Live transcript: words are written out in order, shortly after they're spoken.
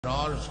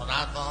All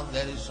Sanatan,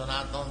 there is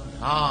Sanatan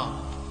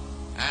Dharma,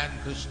 and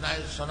Krishna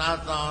is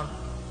Sanatan,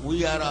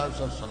 we are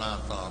also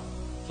Sanatan.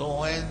 So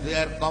when they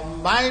are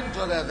combined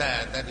together,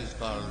 that is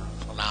called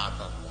Sanatan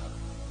Dharma.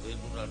 They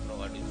do not know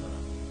what is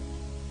Sanatan.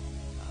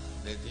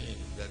 They think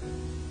that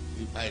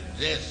if I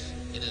dress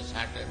in a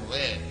certain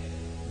way,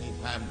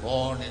 if I am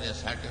born in a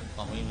certain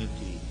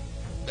community,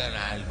 then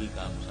I will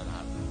become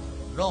Sanatan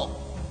Dharma. No,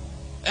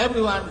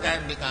 everyone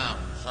can become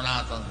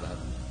Sanatan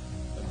Dharma,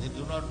 but they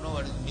do not know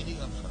what is the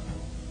meaning of Sanatan.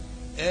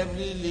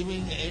 Every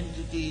living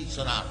entity is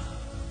Sanatana.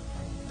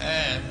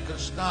 And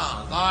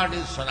Krishna, God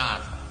is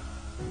Sanatana.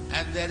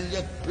 And there is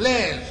a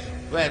place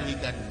where we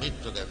can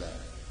meet together.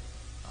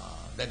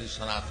 That is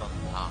Sanatana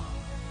Dharma.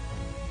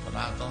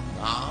 Sanatana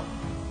Dharma,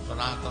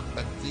 Sanatana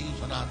Bhakti,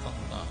 Sanatana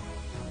Dharma.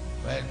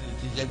 When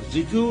it is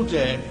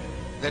executed,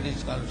 that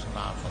is called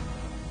Sanatana.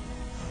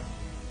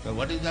 So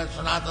what is that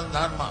Sanatana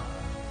Dharma?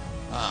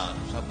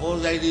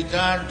 Suppose I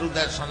return to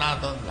that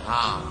Sanatana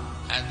Dharma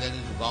and there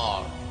is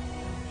God.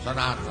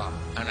 Sanatana,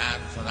 and I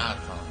am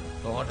Sanatana.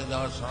 So what is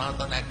our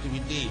Sanatana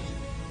activity?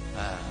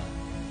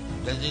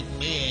 Does it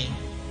mean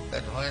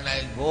that when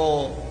I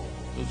go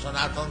to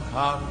Sanatana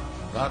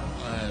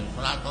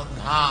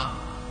Dharma,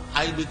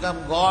 I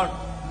become God?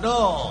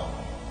 No.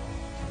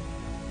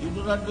 You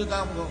do not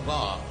become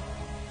God,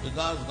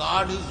 because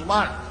God is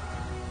one.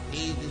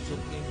 He is the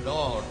Supreme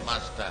Lord,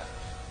 Master,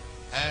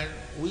 and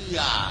we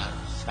are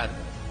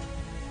servants.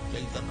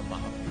 Chaitanya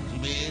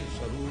Mahaprabhu, Jive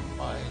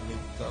Sarupaya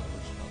Nitya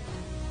Krishna.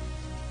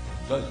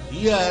 So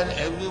here,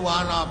 every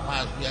one of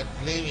us, we are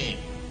claiming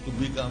to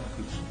become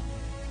Krishna.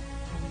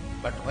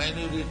 But when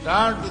we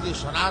return to the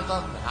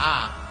Sanatana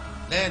Dharma,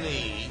 then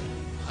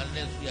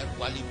unless we are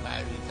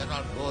qualified, we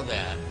cannot go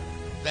there,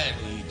 then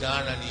we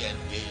eternally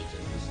engage